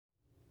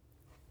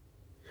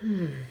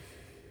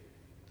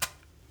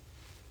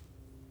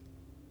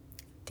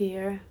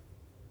Dear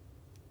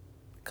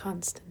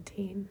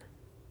Constantine,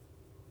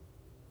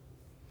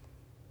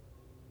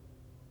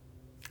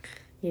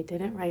 you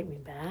didn't write me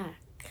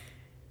back.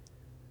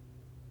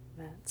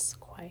 That's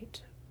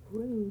quite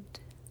rude.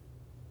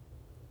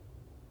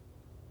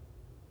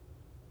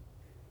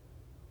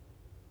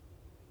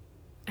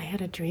 I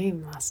had a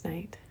dream last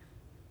night.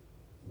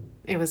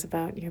 It was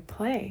about your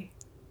play.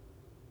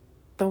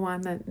 The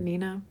one that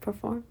Nina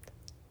performed.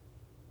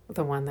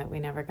 The one that we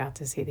never got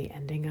to see the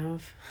ending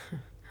of.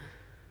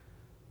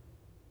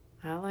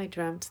 Well, I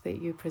dreamt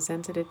that you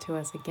presented it to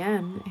us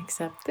again,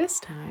 except this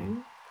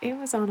time it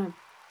was on a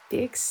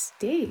big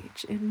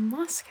stage in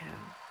Moscow.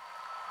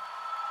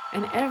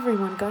 And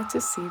everyone got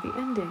to see the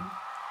ending.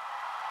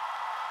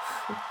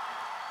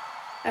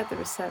 At the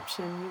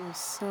reception, you were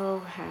so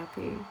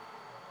happy.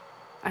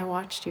 I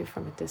watched you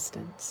from a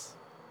distance.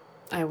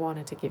 I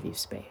wanted to give you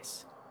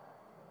space.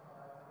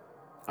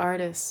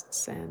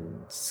 Artists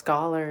and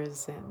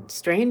scholars and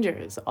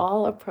strangers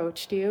all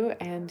approached you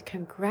and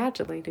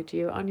congratulated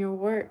you on your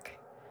work.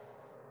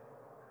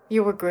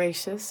 You were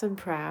gracious and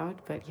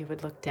proud, but you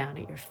would look down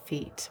at your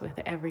feet with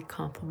every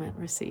compliment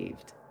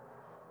received.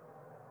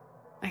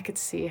 I could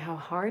see how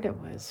hard it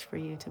was for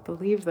you to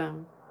believe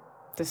them,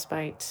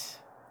 despite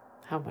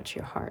how much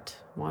your heart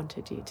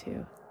wanted you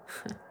to.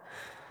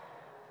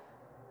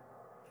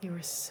 You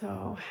were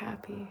so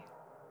happy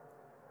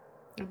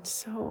and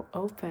so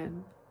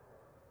open.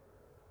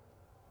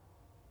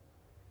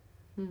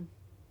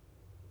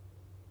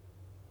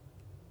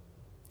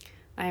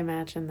 I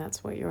imagine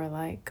that's what you're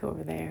like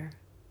over there.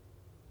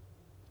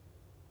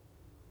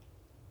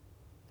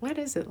 What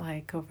is it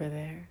like over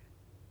there?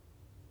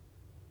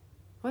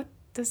 What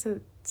does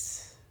it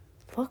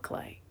look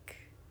like?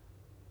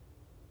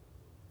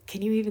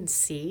 Can you even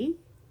see?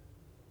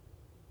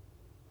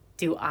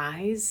 Do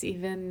eyes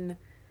even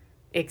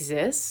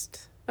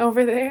exist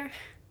over there?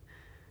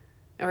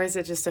 Or is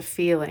it just a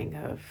feeling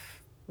of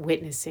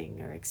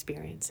witnessing or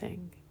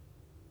experiencing?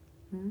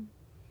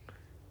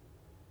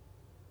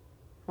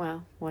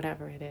 Well,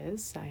 whatever it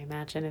is, I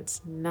imagine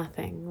it's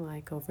nothing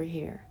like over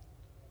here.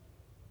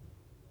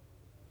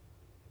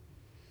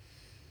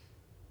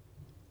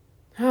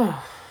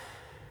 Oh,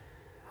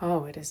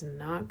 it is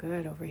not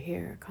good over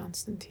here,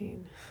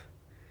 Constantine.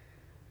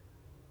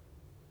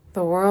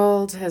 The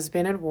world has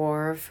been at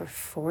war for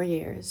 4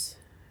 years,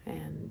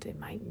 and it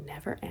might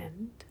never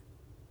end.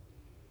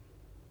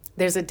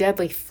 There's a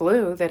deadly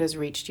flu that has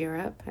reached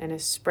Europe and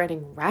is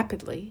spreading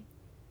rapidly,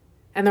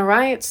 and the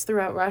riots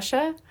throughout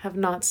Russia have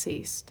not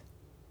ceased.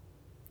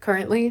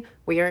 Currently,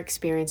 we are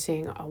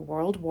experiencing a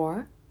world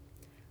war,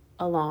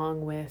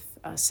 along with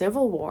a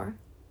civil war,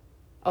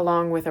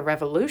 along with a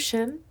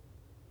revolution,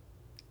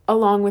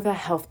 along with a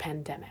health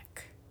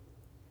pandemic.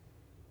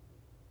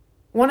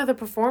 One of the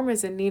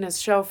performers in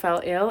Nina's show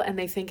fell ill and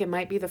they think it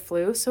might be the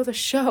flu, so the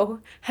show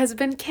has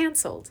been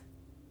canceled.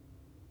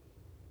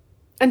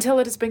 Until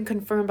it has been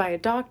confirmed by a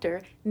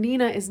doctor,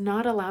 Nina is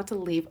not allowed to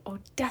leave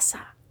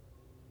Odessa.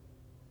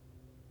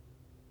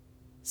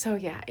 So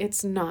yeah,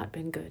 it's not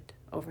been good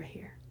over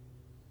here.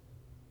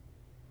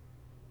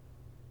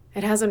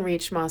 It hasn't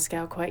reached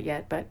Moscow quite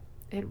yet, but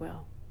it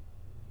will.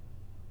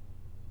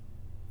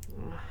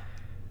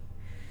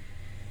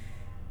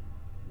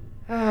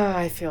 Oh,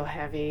 I feel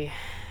heavy,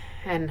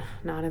 and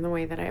not in the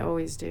way that I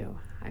always do.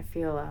 I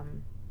feel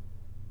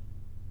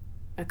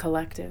a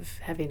collective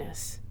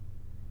heaviness.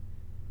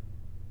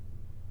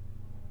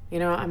 You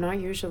know, I'm not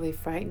usually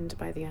frightened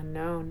by the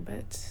unknown,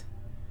 but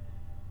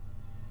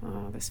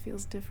this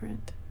feels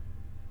different.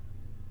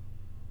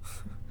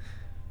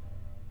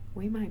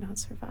 We might not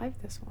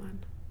survive this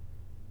one.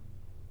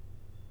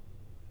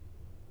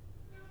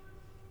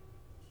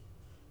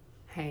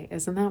 Hey,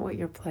 isn't that what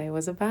your play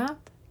was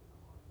about?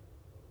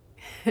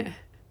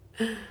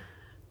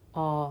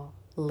 All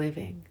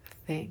living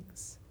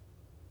things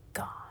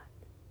gone.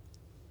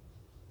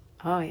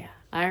 Oh, yeah,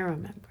 I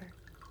remember.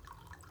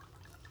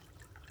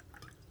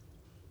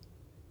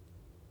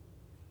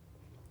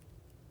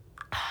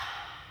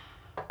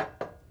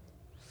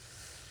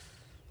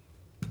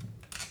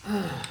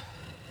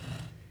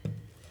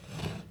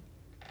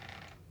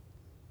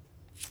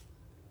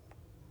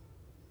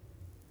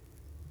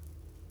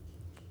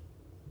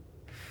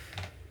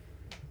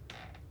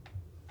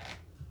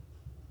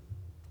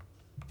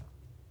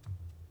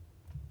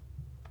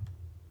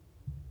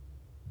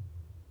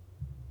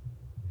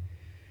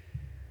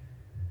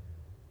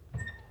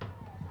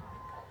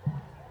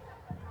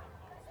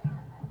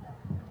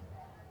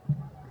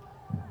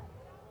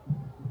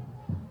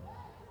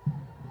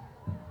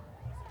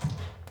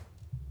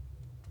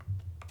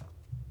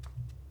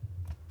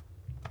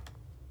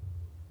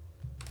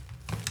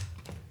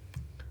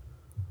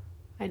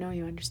 I know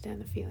you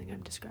understand the feeling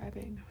I'm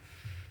describing.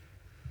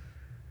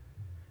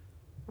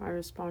 I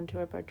respond to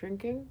it by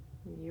drinking,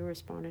 and you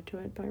responded to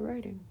it by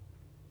writing.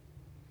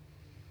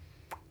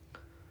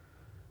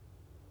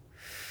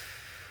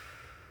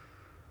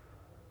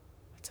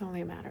 It's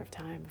only a matter of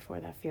time before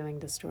that feeling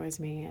destroys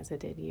me as it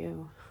did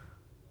you.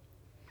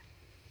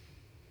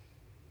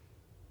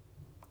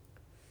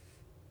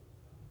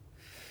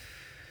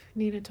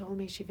 Nina told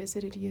me she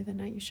visited you the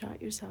night you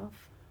shot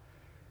yourself.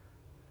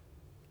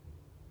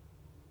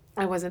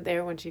 I wasn't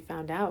there when she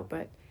found out,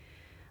 but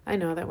I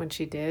know that when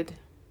she did,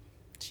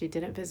 she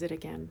didn't visit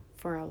again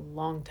for a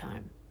long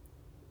time.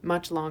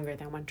 Much longer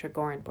than when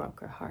Trigorin broke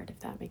her heart, if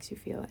that makes you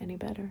feel any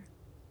better.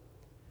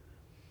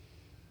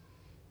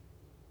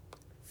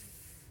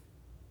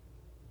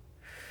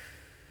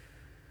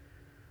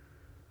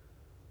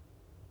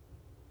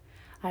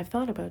 I've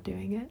thought about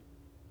doing it.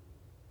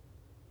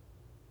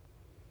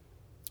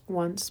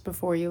 Once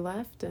before you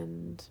left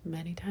and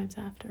many times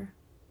after.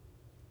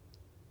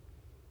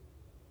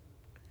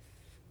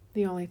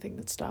 The only thing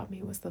that stopped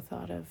me was the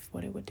thought of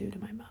what it would do to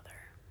my mother.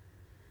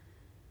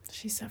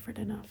 She suffered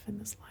enough in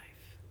this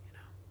life, you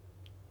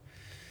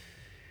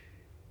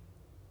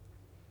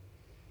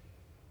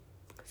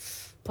know.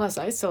 Plus,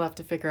 I still have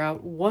to figure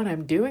out what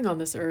I'm doing on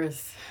this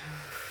earth.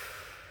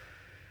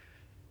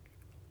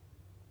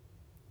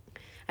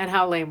 And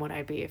how lame would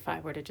I be if I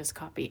were to just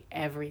copy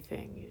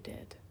everything you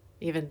did,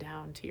 even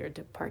down to your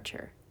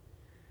departure?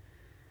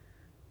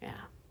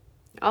 Yeah.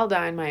 I'll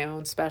die in my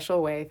own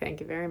special way, thank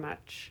you very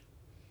much.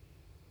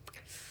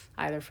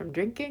 Either from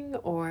drinking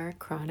or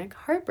chronic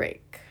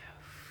heartbreak.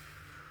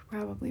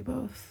 Probably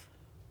both.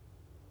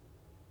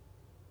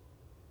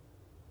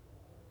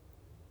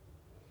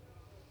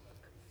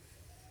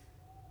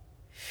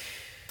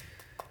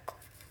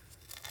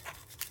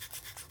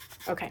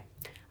 Okay,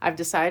 I've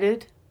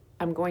decided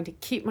I'm going to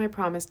keep my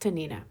promise to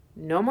Nina.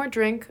 No more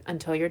drink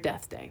until your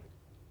death day.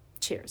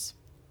 Cheers.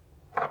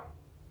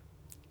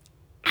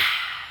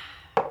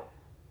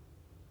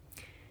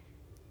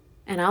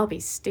 And I'll be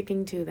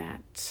sticking to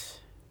that.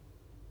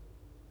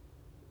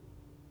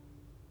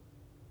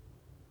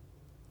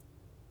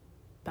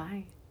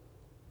 Bye.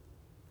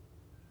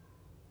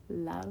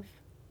 Love,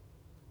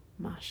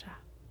 Masha.